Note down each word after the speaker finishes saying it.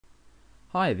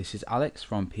Hi, this is Alex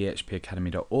from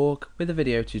phpacademy.org with a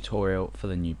video tutorial for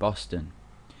the new Boston.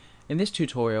 In this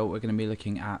tutorial we're going to be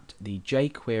looking at the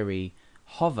jQuery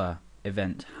hover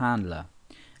event handler,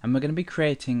 and we're going to be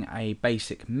creating a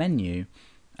basic menu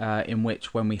in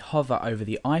which when we hover over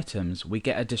the items we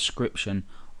get a description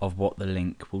of what the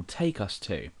link will take us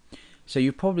to. So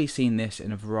you've probably seen this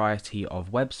in a variety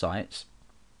of websites,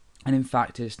 and in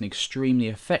fact it's an extremely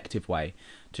effective way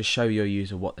to show your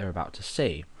user what they're about to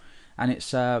see. And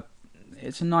it's a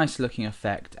nice looking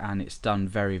effect, and it's done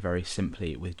very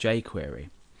simply with jQuery.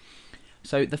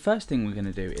 So the first thing we're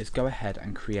going to do is go ahead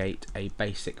and create a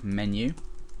basic menu,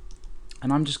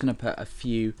 and I'm just going to put a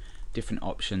few different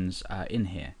options in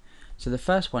here. So the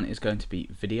first one is going to be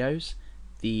videos.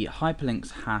 The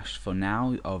hyperlinks hash for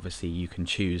now, obviously you can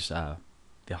choose the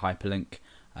hyperlink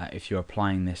if you're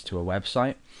applying this to a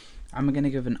website, and we're going to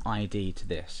give an ID to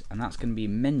this, and that's going to be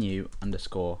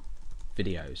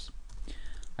menu_videos.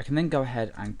 I can then go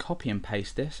ahead and copy and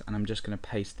paste this, and I'm just going to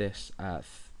paste this,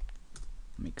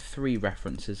 make 3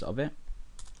 references of it.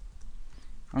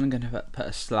 I'm going to put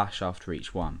a slash after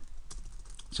each one.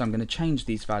 So I'm going to change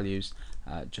these values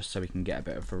just so we can get a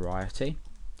bit of variety,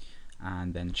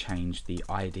 and then change the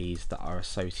IDs that are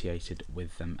associated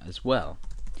with them as well.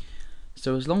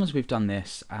 So as long as we've done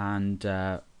this and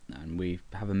we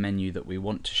have a menu that we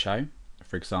want to show,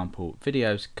 for example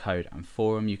videos, code and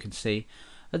forum, you can see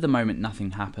at the moment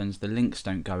nothing happens, the links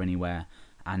don't go anywhere,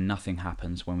 and nothing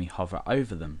happens when we hover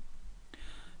over them.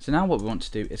 So now what we want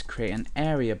to do is create an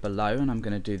area below, and I'm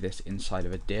going to do this inside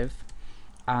of a div,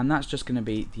 and that's just going to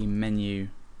be the menu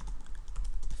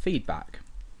feedback.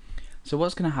 So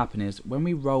what's going to happen is when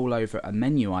we roll over a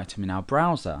menu item in our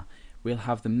browser, we'll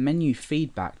have the menu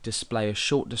feedback display a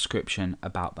short description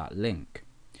about that link.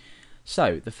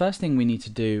 So the first thing we need to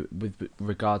do with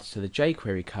regards to the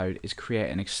jQuery code is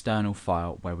create an external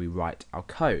file where we write our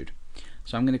code.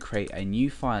 So I'm going to create a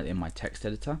new file in my text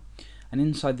editor, and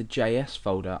inside the JS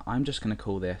folder I'm just going to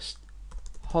call this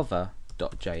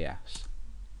hover.js.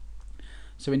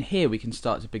 So in here we can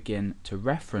start to begin to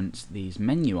reference these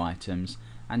menu items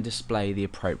and display the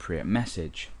appropriate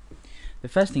message. The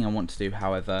first thing I want to do,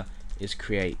 however, is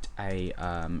create a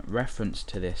reference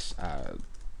to this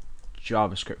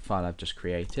JavaScript file I've just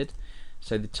created.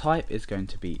 So the type is going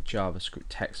to be JavaScript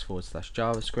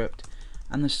text/JavaScript,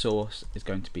 and the source is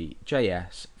going to be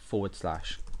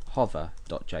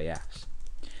JS/hover.js.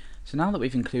 So now that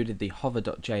we've included the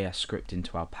hover.js script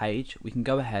into our page, we can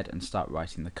go ahead and start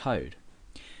writing the code.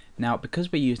 Now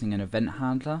because we're using an event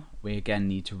handler, we again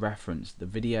need to reference the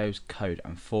videos, code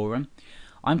and forum.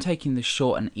 I'm taking the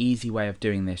short and easy way of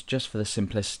doing this just for the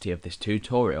simplicity of this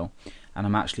tutorial, and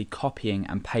I'm actually copying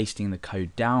and pasting the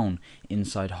code down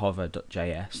inside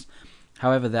hover.js.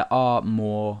 However, there are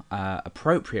more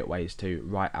appropriate ways to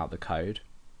write out the code.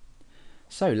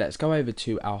 So let's go over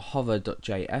to our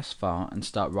hover.js file and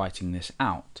start writing this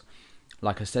out.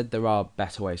 Like I said, there are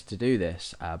better ways to do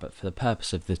this, but for the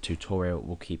purpose of the tutorial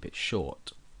we'll keep it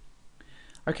short.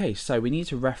 Okay, so we need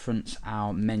to reference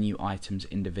our menu items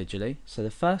individually. So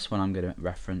the first one I'm going to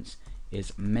reference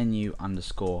is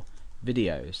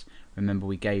menu_videos. Remember,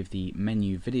 we gave the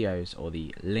menu videos, or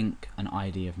the link, an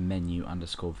ID of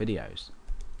menu_videos.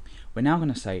 We're now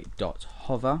going to say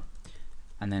 .hover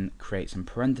and then create some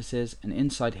parentheses, and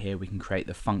inside here we can create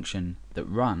the function that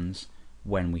runs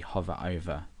when we hover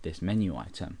over this menu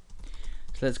item.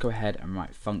 So let's go ahead and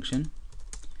write function,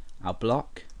 our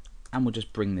block, and we'll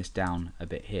just bring this down a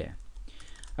bit here.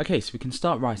 Okay, so we can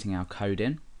start writing our code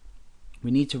in.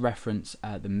 We need to reference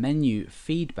the menu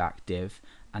feedback div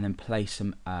and then place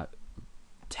some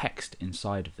text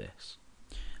inside of this.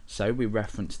 So we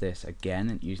reference this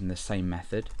again using the same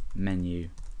method, menu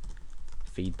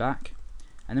feedback,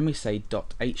 and then we say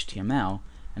 .html,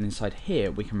 and inside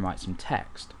here we can write some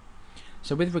text.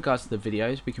 So with regards to the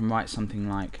videos, we can write something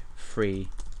like free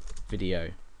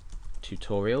video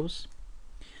tutorials.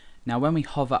 Now when we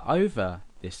hover over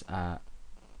this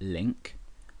link,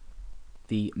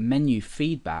 the menu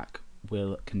feedback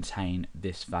will contain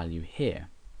this value here.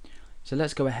 So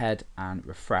let's go ahead and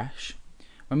refresh.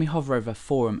 When we hover over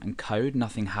forum and code,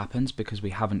 nothing happens because we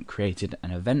haven't created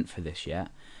an event for this yet.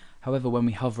 However, when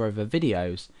we hover over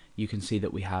videos, you can see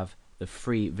that we have the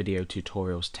free video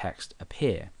tutorials text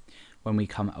appear. When we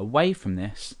come away from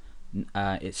this,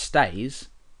 it stays.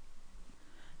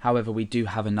 However, we do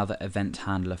have another event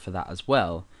handler for that as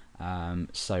well,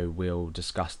 so we'll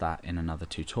discuss that in another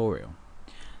tutorial.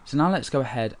 So now let's go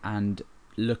ahead and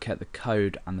look at the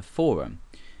code and the forum.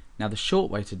 Now the short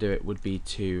way to do it would be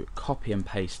to copy and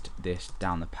paste this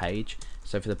down the page,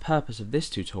 so for the purpose of this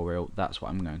tutorial that's what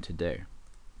I'm going to do.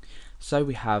 So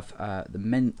we have the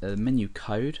menu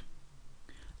code,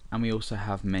 and we also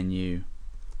have menu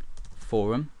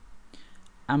forum,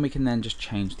 and we can then just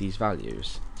change these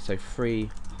values. So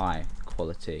free high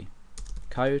quality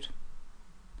code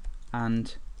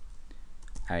and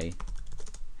a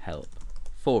help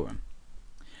forum.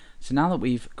 So now that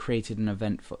we've created an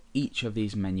event for each of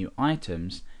these menu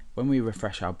items, when we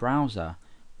refresh our browser,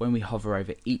 when we hover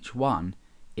over each one,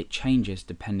 it changes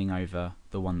depending over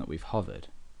the one that we've hovered.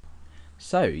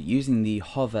 So using the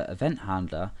hover event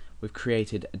handler, we've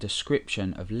created a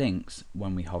description of links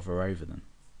when we hover over them.